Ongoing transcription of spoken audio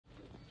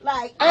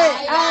Like,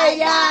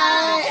 Hey.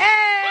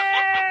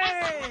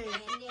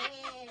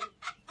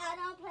 I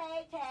don't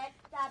play tag,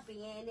 stop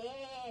being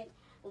it.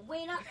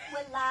 We don't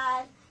with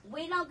lies,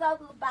 we don't go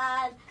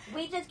goodbyes.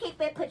 We just keep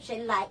it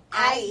pushing like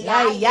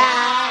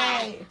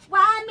Aye.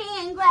 Why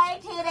men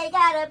great till they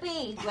gotta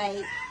be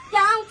great?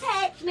 Don't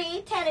text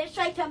me, tell it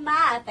straight to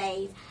my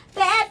face.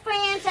 Bad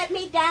friends set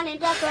me down in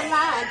just a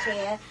lawn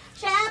chair.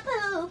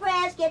 Shampoo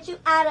press get you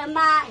out of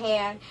my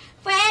hair.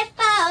 Fresh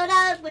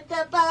photos with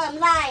the bum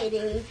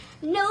lighting.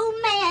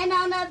 New man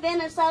on the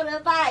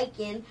Minnesota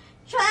Viking.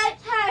 Try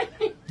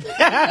turning.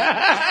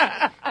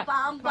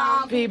 Bum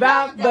bum.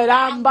 Bebop, but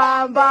I'm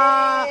bomb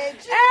bomb. Hey,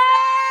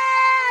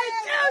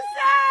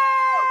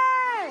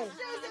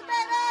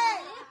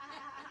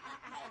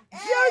 Juicy!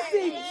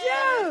 Juicy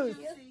juice.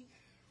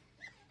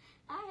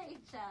 I hate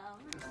y'all.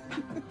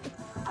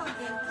 I'm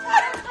getting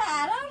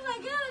terrified. I was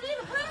like, girl, I need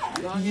a breath.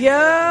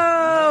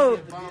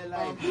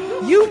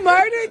 Yo, you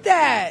murdered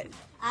that.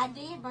 I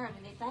did burn it.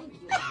 Thank you.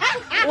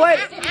 What?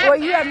 Well,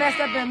 you have messed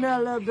up in the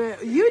middle a little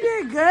bit. You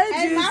did good,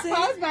 And my Juicy.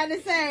 folks about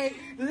to say,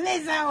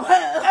 Lizzo.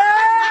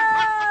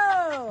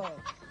 Oh!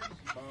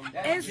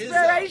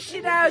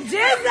 Inspirational.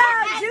 Jizzo.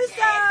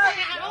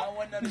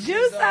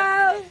 Juice.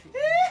 That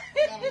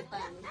ain't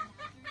funny.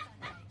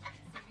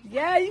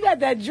 Yeah, you got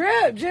that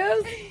drip,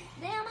 Juice.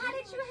 Damn, how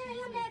did you have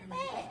him that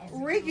fast?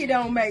 Ricky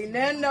don't make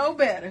nothing no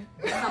better.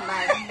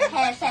 Somebody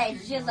hashtag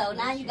Jizzo.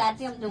 Now you got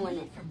them doing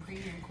it.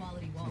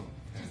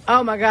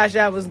 Oh my gosh,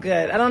 that was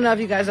good. I don't know if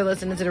you guys are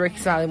listening to the Ricky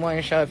Smiley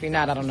Morning Show. If you're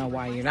not, I don't know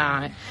why you're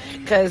not.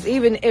 Because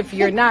even if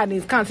you're not in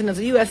these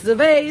continental U.S. of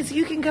A's,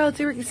 you can go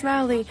to Ricky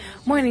Smiley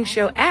Morning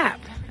Show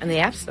app in the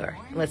App Store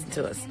and listen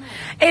to us.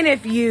 And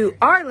if you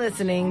are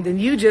listening, then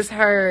you just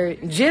heard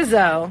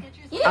Jizzo,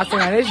 also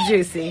known as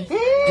Juicy.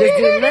 Just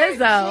do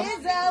Lizzo.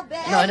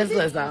 No, it is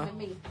Lizzo.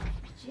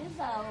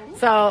 Jizzo.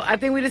 So I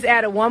think we just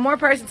added one more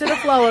person to the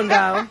flow and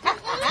go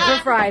for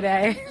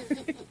Friday.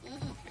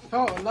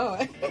 Oh,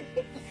 Lord.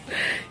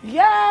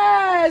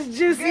 Yes,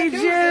 Juicy Good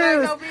news, Juice.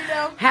 ain't gonna be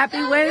no-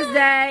 Happy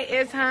Wednesday.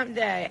 It's hump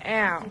day.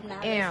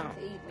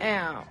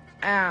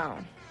 Ow.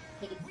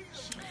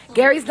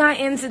 Gary's not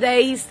in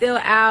today. He's still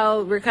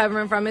out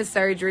recovering from his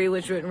surgery,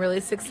 which wasn't really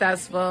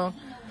successful.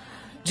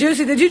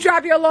 Juicy, did you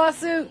drop your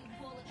lawsuit?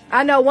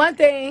 I know one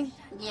thing.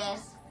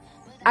 Yes.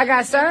 I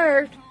got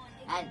served.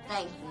 I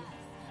thank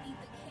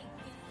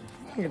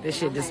you. Get this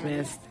shit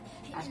dismissed.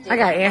 still I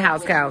got don't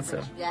in-house know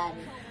counsel. but you got it.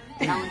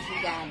 As long as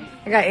you got it.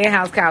 I got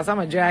in-house counsel. I'm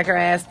going to drag her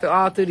ass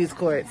all through these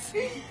courts.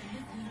 You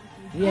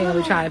ain't going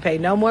to be trying to pay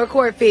no more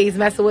court fees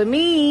messing with Oh,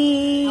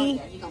 me.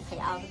 yeah, you're going to pay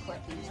all the court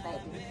fees,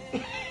 baby.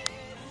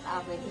 It's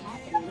already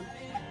happening.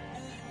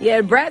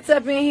 Yeah, Brat's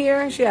up in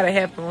here. She got her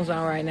headphones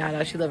on right now,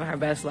 though. She living her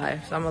best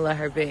life, so I'm going to let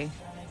her be.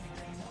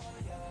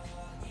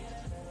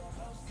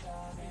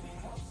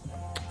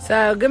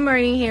 So, good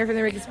morning here from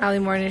the Ricky Smiley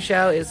Morning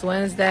Show. It's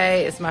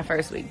Wednesday. It's my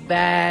first week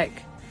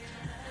back.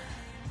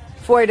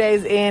 4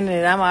 days in,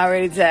 and I'm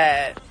already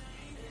tired.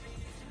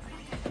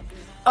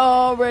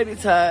 Already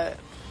tired.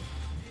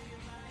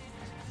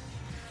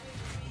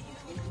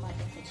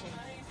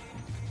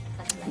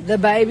 The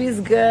baby's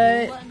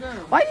good.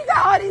 Why you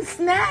got all these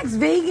snacks,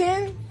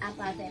 vegan? I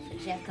bought that for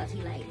Jeff because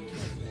he liked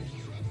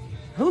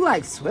Who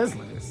likes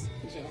Twizzlers?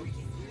 Jeff.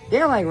 They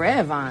don't like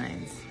red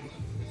vines.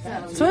 So,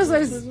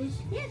 Twizzlers.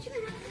 yeah, you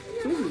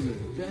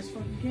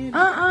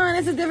know.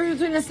 There's a difference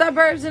between the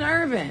suburbs and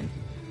urban.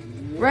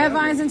 Red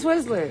vines and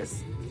Twizzlers.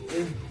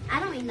 I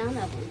don't eat none of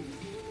them.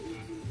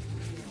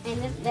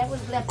 And that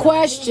was left.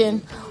 Question: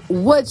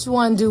 which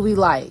one do we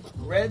like?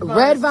 Red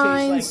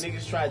vines. Taste like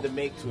niggas tried to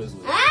make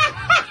Twizzlers.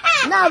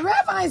 Nah,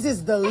 red vines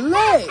is the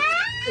lick.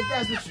 If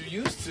that's what you're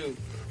used to.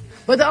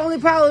 But the only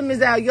problem is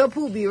that your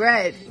poop be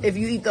red if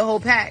you eat the whole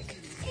pack.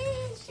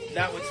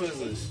 Not with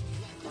Twizzlers.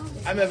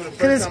 I remember the first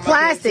Cause it's time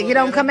plastic, it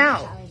don't come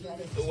out.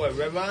 What,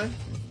 Red Vine?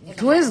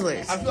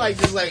 Twizzlers. I feel like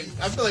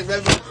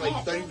Red Vine is like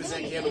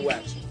 30% candle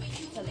wax.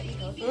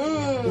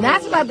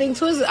 That's what I think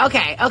Twizzlers.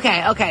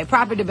 Okay.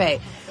 Proper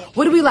debate.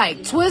 What do we like?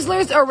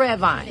 Twizzlers or red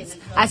vines?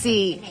 I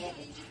see.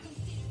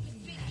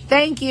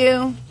 Thank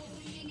you.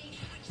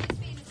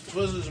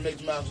 Twizzlers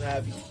makes mouth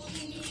happy.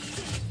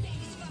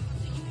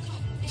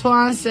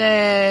 Twan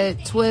said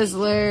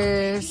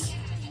Twizzlers.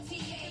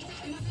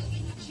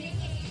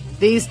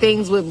 These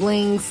things with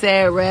bling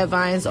said red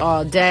vines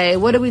all day.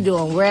 What are we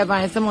doing? Red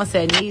vines? Someone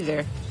said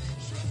neither.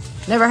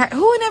 Never heard.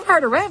 Who never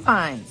heard of red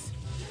vines?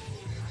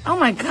 Oh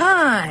my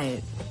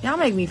God. Y'all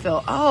make me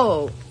feel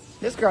old.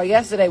 This girl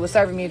yesterday was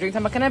serving me a drink.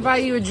 I'm like, can I buy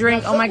you a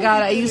drink? Oh my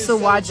God. I used to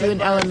watch you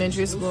in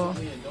elementary school.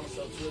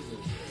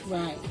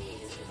 Right.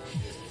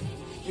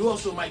 You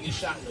also might get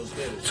shot in those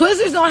flavors.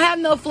 Twizzlers don't have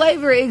no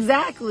flavor.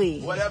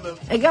 Exactly. Whatever.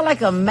 It got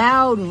like a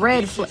mild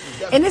red flavor.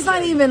 And it's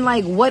not even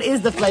like, what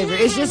is the flavor?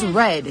 It's just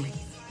red.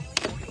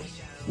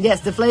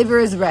 Yes, the flavor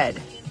is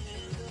red.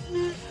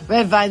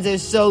 Red vines are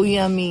so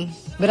yummy.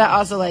 But I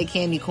also like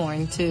candy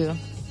corn too.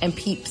 And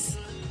Peeps.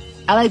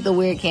 I like the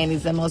weird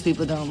candies that most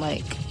people don't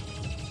like.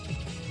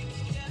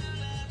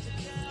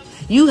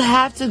 You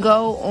have to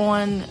go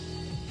on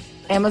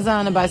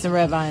Amazon and buy some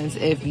red vines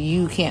if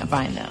you can't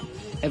find them.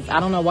 If I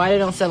don't know why they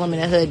don't sell them in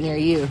a hood near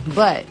you,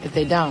 but if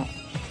they don't,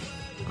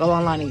 go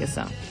online and get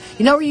some.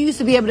 You know where you used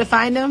to be able to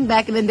find them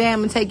back in the day? I'm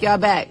gonna take y'all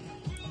back.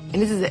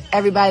 And this is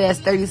everybody that's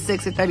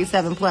 36 or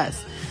 37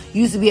 plus.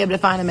 You used to be able to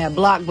find them at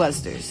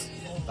Blockbusters.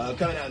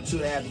 Coming out in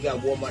 2.5, you got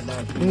Walmart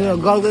 9. You know,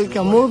 go get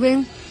your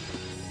moving.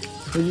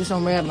 Give you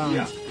some red vines.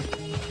 Yeah.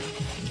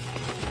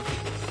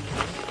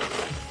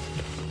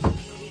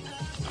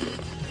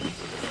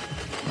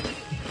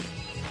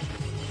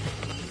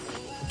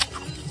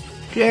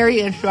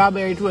 Cherry and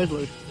strawberry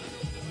Twizzlers.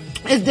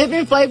 It's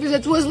different flavors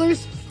at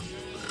Twizzlers?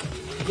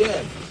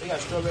 Yeah, they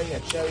got strawberry, they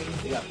got cherry,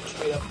 they got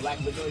straight up black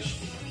licorice,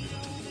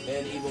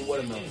 and even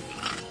watermelon.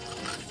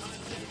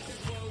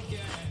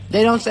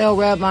 They don't sell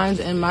red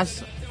vines in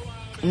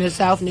the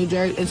South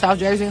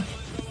Jersey.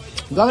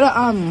 Go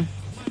to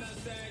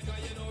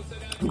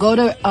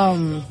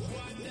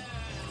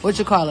what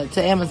you call it,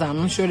 to Amazon.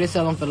 I'm sure they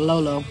sell them for the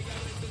Lolo.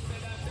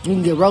 You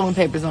can get rolling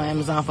papers on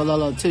Amazon for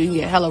Lolo too. You can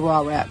get hella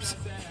raw wraps.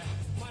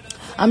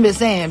 I'm just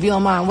saying, if you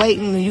don't mind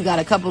waiting and you got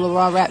a couple of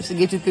raw wraps to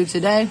get you through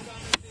today,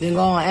 then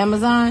go on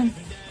Amazon,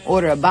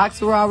 order a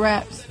box of raw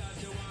wraps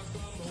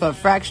for a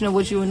fraction of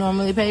what you would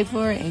normally pay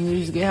for it, and you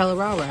just get hella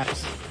raw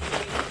wraps.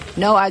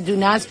 No, I do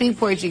not speak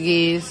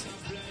Portuguese.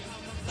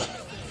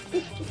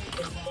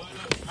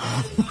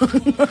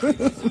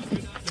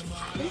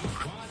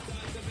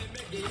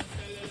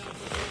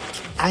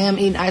 I am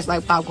eating ice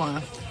like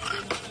popcorn.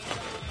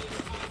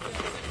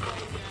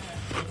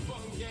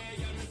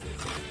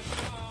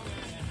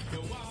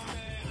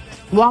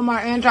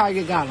 Walmart and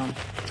Target got them.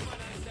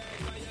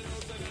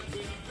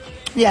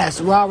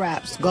 Yes, raw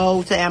wraps.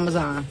 Go to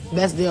Amazon.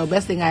 Best deal.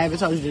 Best thing I ever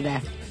told you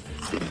today.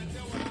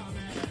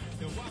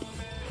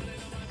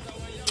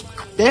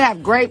 They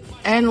have grape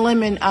and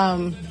lemon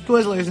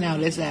Twizzlers now,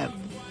 they said.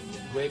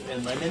 Grape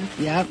and lemon?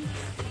 Yep.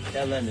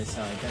 That lemon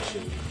sound, that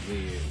shit was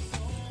weird.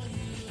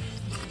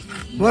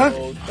 What?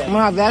 No, thank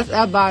My you. best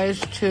advice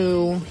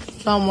to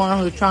someone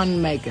who's trying to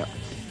make it.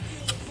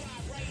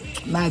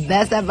 My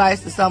best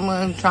advice to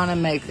someone who's trying to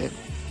make it.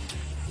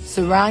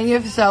 Surround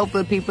yourself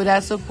with people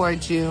that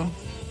support you.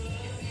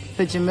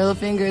 Put your middle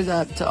fingers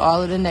up to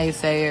all of the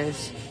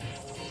naysayers.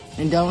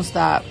 And don't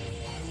stop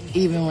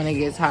even when it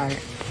gets hard.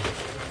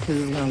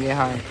 Because it's going to get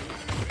hard.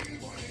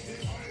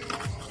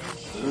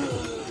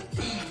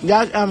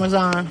 That's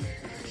Amazon.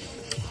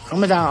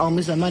 Amazon owe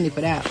me some money for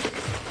that.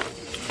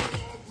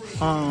 You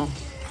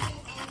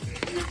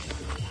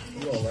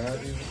don't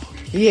laugh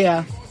either?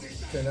 Yeah.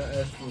 Can I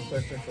ask you a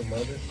question from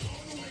others?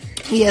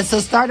 Yeah, so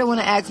Starter want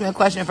to ask me a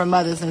question from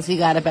Mother since he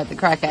got up at the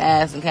crack of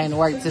ass and came to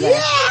work today.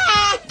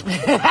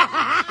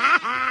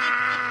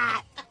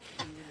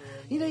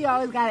 You know you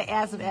always got to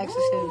add some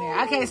extra shit in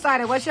there. Okay,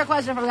 Starter, what's your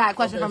question from God?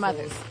 Question from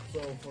others. So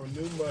for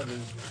new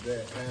mothers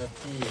that have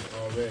kids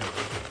already,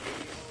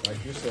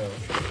 like yourself,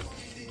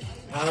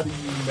 how do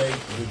you make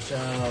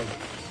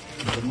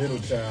the middle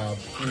child,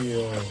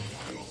 feel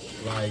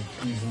like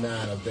he's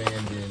not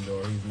abandoned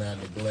or he's not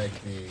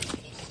neglected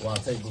while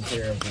taking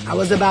care of the I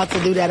was about to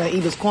do that on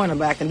Eva's Corner,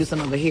 but I can do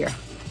some over here.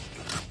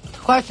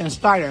 Question,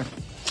 Starter.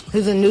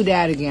 He's a new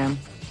dad again.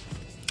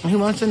 He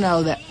wants to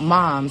know that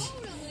moms,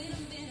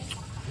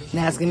 and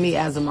asking me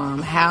as a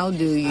mom, how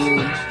do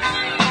you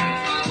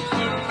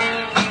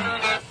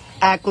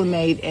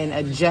acclimate and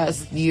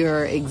adjust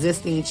your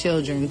existing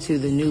children to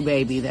the new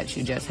baby that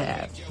you just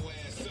had?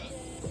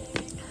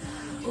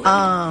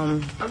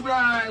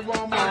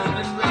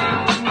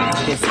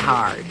 It's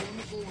hard.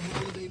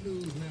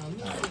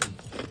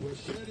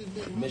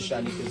 Miss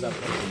Shanica's up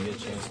there for your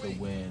chance to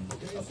win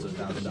up to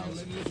 $1,000.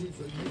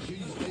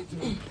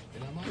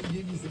 And I might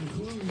give you some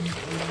clues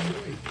along the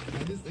way.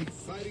 Now, this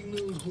exciting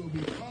news will be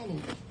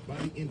followed by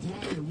the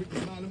entire Ricky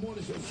Smiley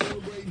Morning Show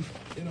celebrating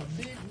in a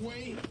big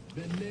way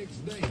the next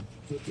day.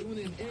 So tune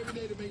in every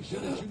day to make sure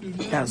that you do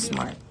not That's miss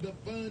smart. the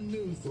fun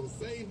news. So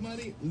save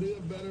money,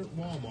 live better,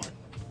 Walmart.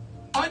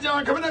 All right,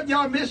 y'all, coming up,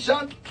 y'all, Miss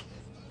Shot.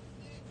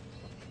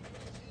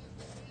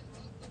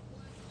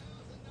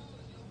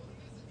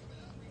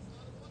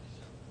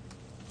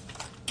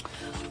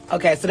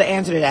 Okay, so the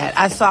answer to that,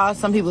 I saw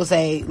some people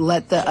say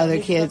let the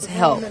other kids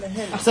help.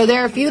 So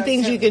there are a few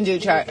things you can do,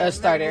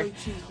 Starter.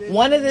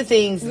 One of the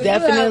things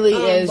definitely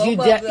is you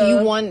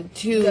want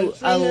to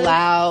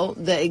allow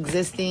the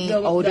existing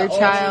older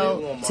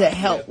child to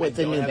help with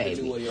the new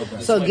baby.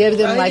 So give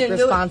them like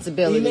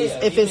responsibilities.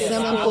 If it's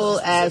simple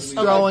as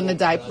throwing the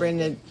diaper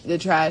in the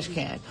trash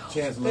can.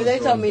 They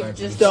told me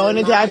just Throwing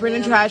the diaper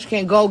in the trash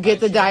can, go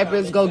get the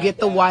diapers, go get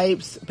the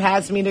wipes,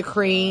 pass me the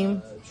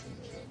cream.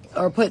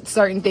 Or put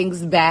certain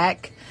things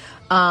back.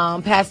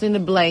 Pass me the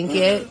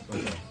blanket.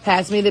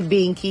 Pass me the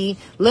binky.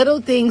 Little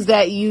things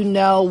that you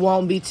know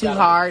won't be too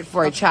hard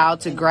for a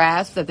child to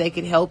grasp, that they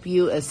can help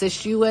you,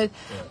 assist you with.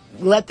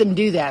 Let them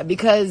do that.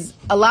 Because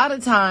a lot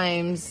of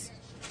times,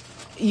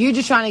 you're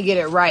just trying to get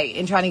it right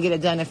and trying to get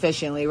it done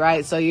efficiently,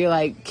 right? So you're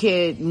like,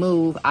 kid,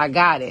 move, I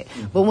got it.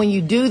 But when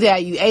you do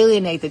that, you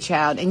alienate the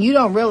child. And you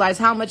don't realize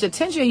how much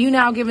attention you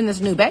now giving this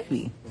new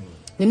baby.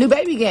 The new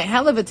baby getting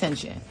hell of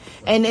attention.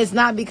 And it's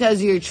not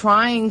because you're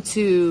trying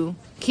to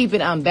keep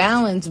it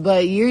unbalanced,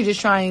 but you're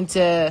just trying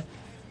to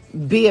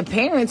be a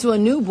parent to a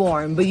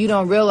newborn. But you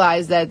don't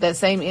realize that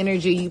same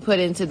energy you put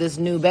into this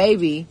new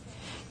baby,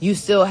 you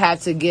still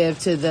have to give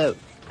to the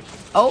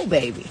old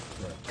baby.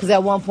 Because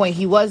at one point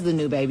he was the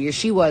new baby, or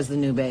she was the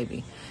new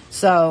baby.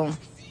 So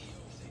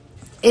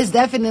it's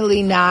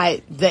definitely not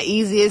the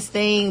easiest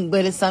thing,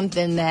 but it's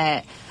something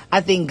that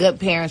I think good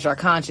parents are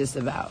conscious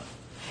about.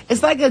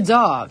 It's like a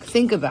dog.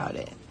 Think about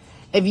it.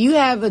 If you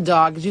have a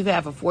dog that you've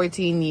had for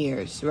 14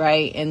 years,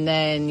 right? And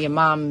then your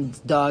mom's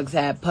dogs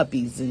had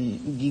puppies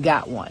and you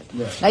got one.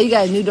 Right. Now you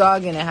got a new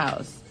dog in the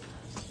house.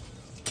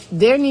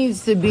 There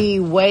needs to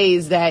be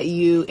ways that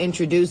you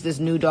introduce this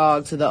new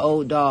dog to the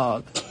old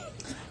dog.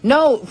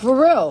 No,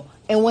 for real.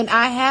 And when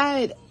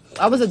I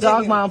was a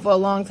dog mom for a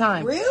long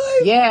time.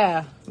 Really?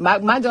 Yeah.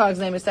 My dog's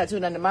name is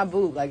tattooed under my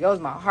boob. Like, it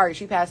was my heart.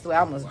 She passed away. I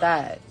almost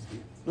died.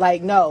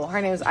 Like, no,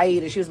 her name was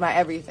Aida. She was my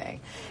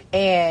everything.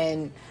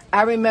 And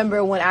I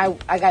remember when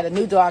I got a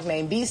new dog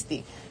named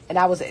Beastie.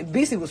 And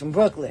Beastie was from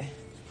Brooklyn.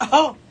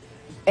 Oh.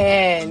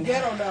 And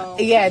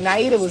yeah,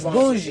 Naida was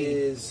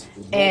bougie.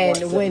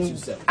 And when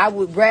I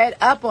read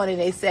up on it,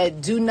 they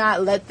said, do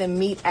not let them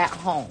meet at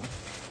home.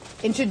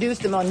 Introduce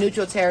them on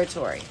neutral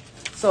territory.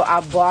 So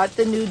I bought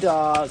the new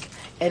dog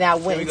and I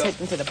went and took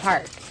them to the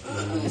park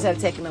instead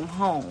of taking them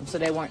home, so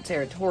they weren't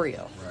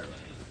territorial. Right.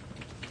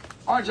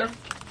 All right, Jeff.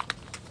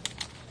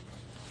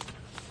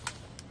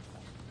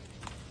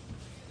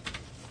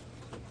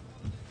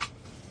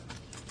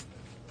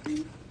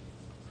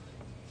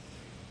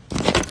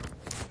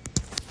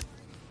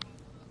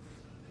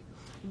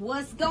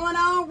 What's going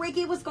on,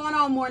 Ricky? What's going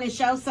on, morning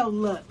show? So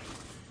look,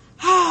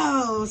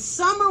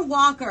 Summer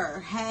Walker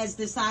has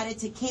decided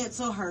to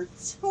cancel her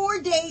tour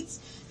dates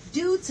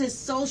due to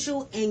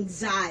social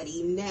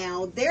anxiety.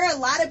 Now, there are a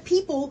lot of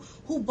people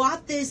who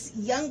bought this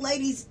young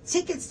lady's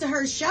tickets to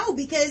her show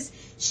because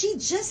she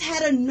just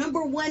had a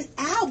 #1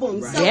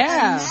 album. Right. So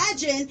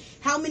imagine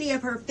how many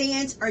of her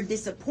fans are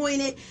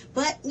disappointed.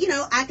 But, you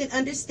know, I can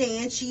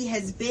understand. She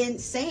has been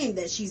saying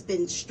that she's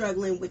been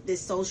struggling with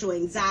this social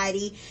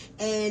anxiety,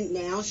 and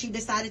now she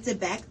decided to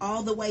back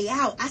all the way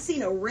out. I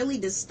seen a really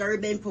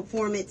disturbing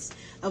performance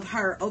of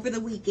her over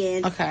the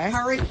weekend. Okay.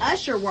 Her and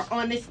Usher were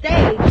on the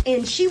stage,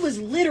 and she was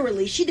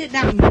literally, she did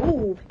not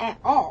move at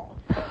all.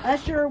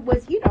 Usher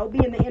was, you know,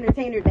 being the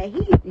entertainer that he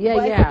was.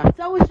 Yeah.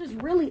 So it's just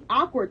really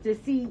awkward to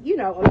see, you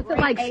know, what's it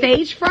like,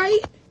 stage fright?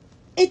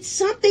 It's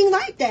something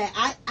like that.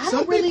 I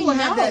don't really know. Some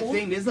people have that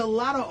thing. There's a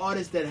lot of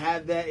artists that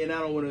have that, and I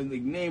don't want to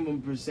like name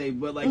them per se,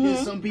 but like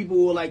there's some people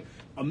who are like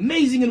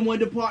amazing in one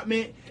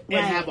department and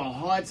have a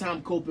hard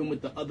time coping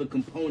with the other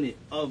component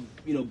of,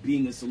 you know,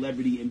 being a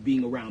celebrity and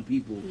being around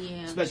people,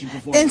 especially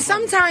performing. And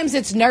sometimes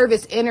it's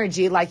nervous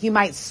energy, like you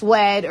might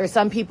sweat or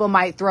some people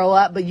might throw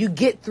up, but you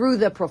get through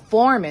the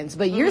performance.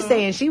 But you're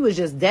saying she was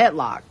just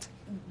deadlocked.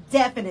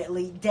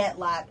 Definitely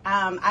deadlocked.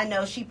 I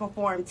know she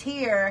performed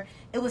here.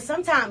 It was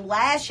sometime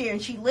last year,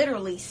 and she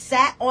literally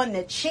sat on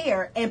the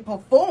chair and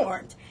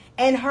performed.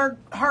 And her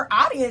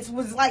audience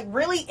was like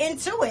really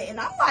into it. And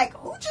I'm like,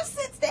 who just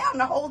sits down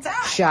the whole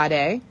time?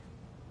 Sade.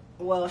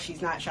 Well,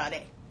 she's not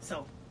Sade,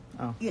 so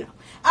you know.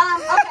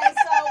 Okay,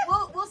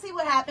 so we'll see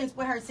what happens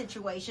with her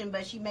situation.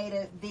 But she made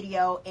a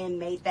video and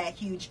made that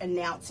huge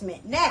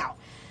announcement. Now,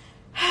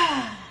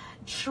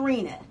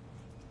 Trina,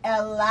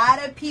 a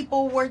lot of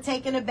people were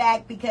taken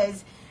aback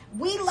because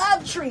we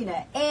love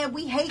Trina and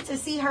we hate to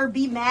see her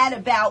be mad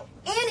about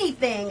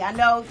anything. I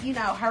know, you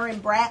know, her and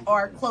Brat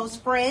are close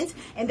friends,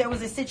 and there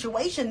was a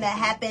situation that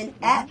happened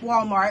at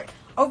Walmart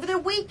over the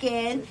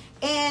weekend,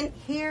 and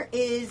here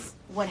is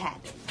what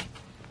happened.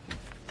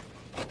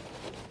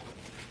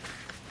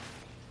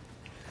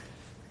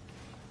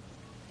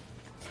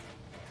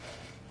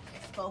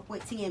 Spoke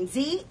with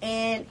TMZ,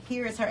 and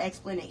here is her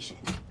explanation.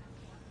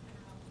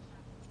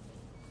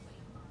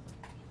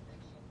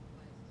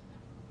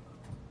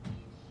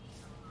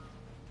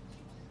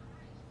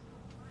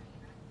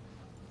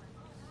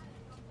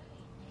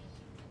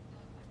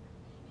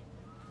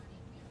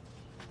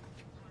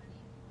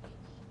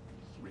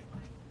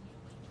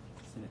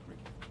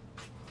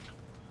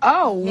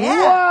 Oh,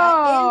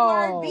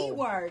 yeah, N-word,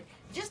 B-word.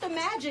 Just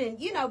imagine,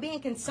 you know, being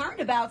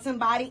concerned about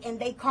somebody and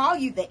they call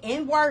you the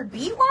N-word,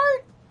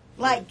 B-word.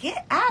 Like,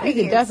 get out of here.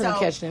 You can definitely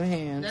catch them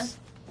hands.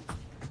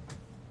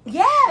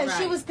 Yeah,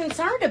 she was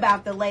concerned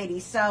about the lady.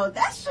 So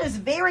that's just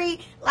very,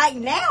 like,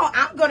 now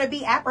I'm going to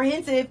be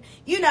apprehensive,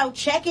 you know,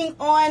 checking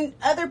on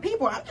other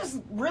people. I'm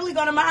just really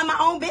going to mind my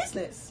own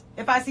business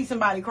if I see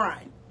somebody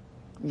crying.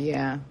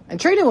 Yeah. And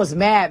Trina was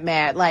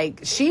mad.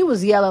 Like, she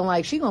was yelling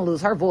like she going to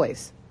lose her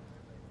voice.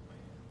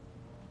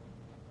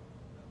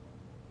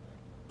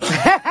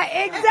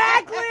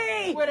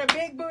 Exactly. With a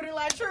big booty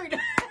like Trina.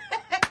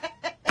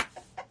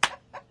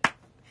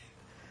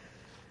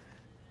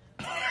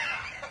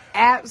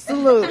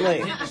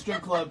 Absolutely. Hit the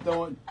strip club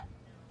throwing.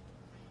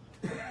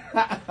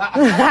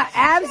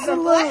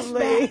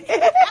 Absolutely.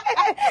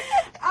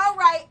 All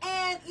right,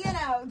 and you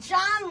know,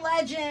 John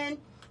Legend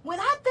when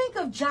I think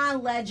of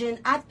John Legend,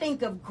 I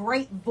think of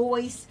great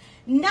voice,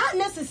 not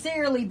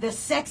necessarily the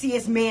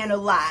sexiest man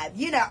alive.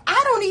 You know,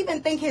 I don't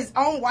even think his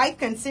own wife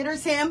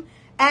considers him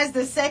as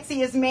the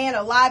sexiest man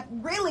alive.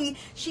 Really,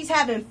 she's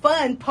having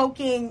fun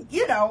poking,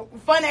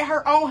 fun at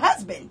her own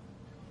husband.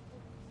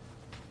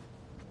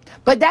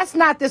 But that's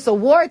not this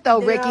award,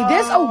 though, Ricky. No.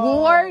 This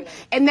award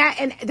and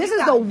this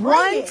is the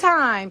one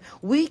time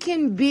we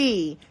can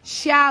be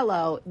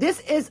shallow. This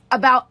is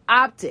about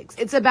optics.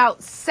 It's about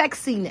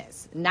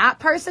sexiness,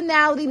 not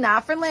personality,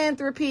 not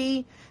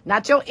philanthropy,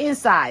 not your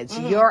insides,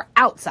 your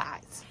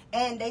outsides.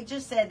 And they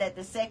just said that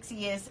the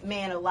sexiest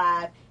man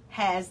alive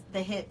has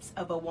the hips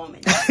of a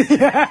woman.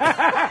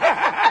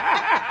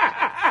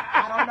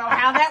 I don't know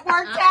how that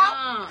worked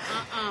out,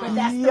 but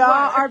that's the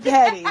y'all are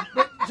petty.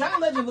 But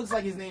John Legend looks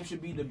like his name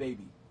should be the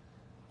baby.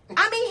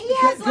 I mean, he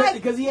has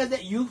because he has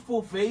that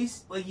youthful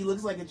face, like he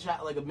looks like a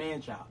child, like a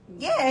man child.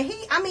 Yeah,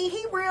 he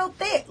real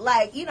thick,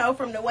 like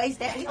from the waist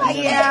down. He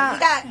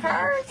got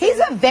curves.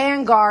 He's a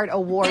Vanguard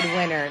Award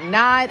winner,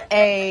 not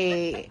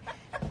a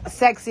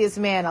sexiest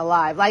man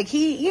alive. Like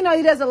he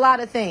does a lot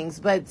of things,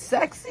 but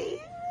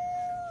sexy.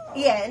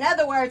 Yeah, in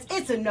other words,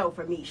 it's a no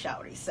for me,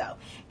 shorty. So,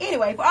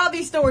 anyway, for all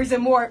these stories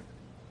and more,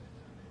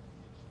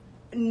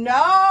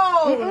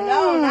 no,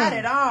 not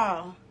at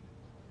all.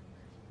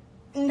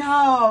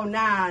 No,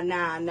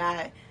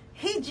 nah.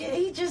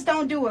 He just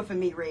don't do it for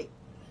me, Rick.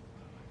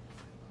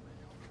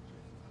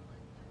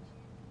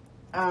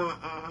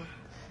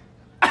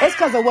 It's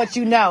because of what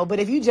you know,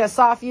 but if you just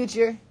saw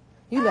Future,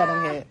 you let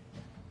him hit.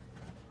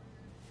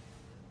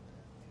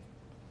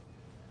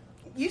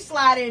 You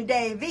slide in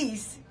Dave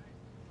East.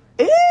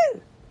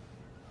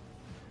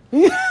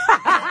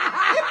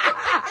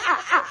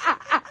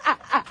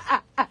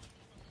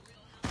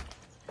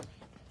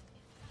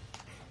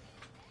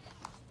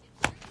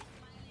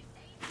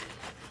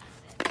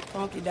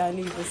 Funky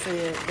Dineva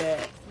said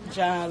that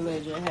John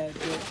Legend had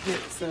the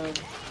hips of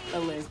a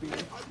lesbian.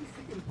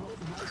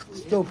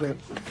 Stupid.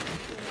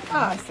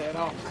 I said,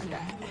 oh my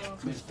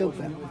God.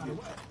 Stupid.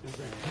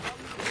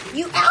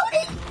 You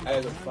outed?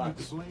 As a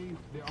fox. You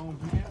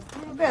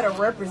better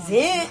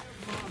represent.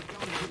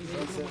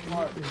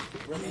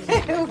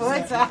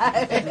 What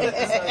time?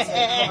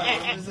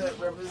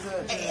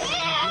 Represent.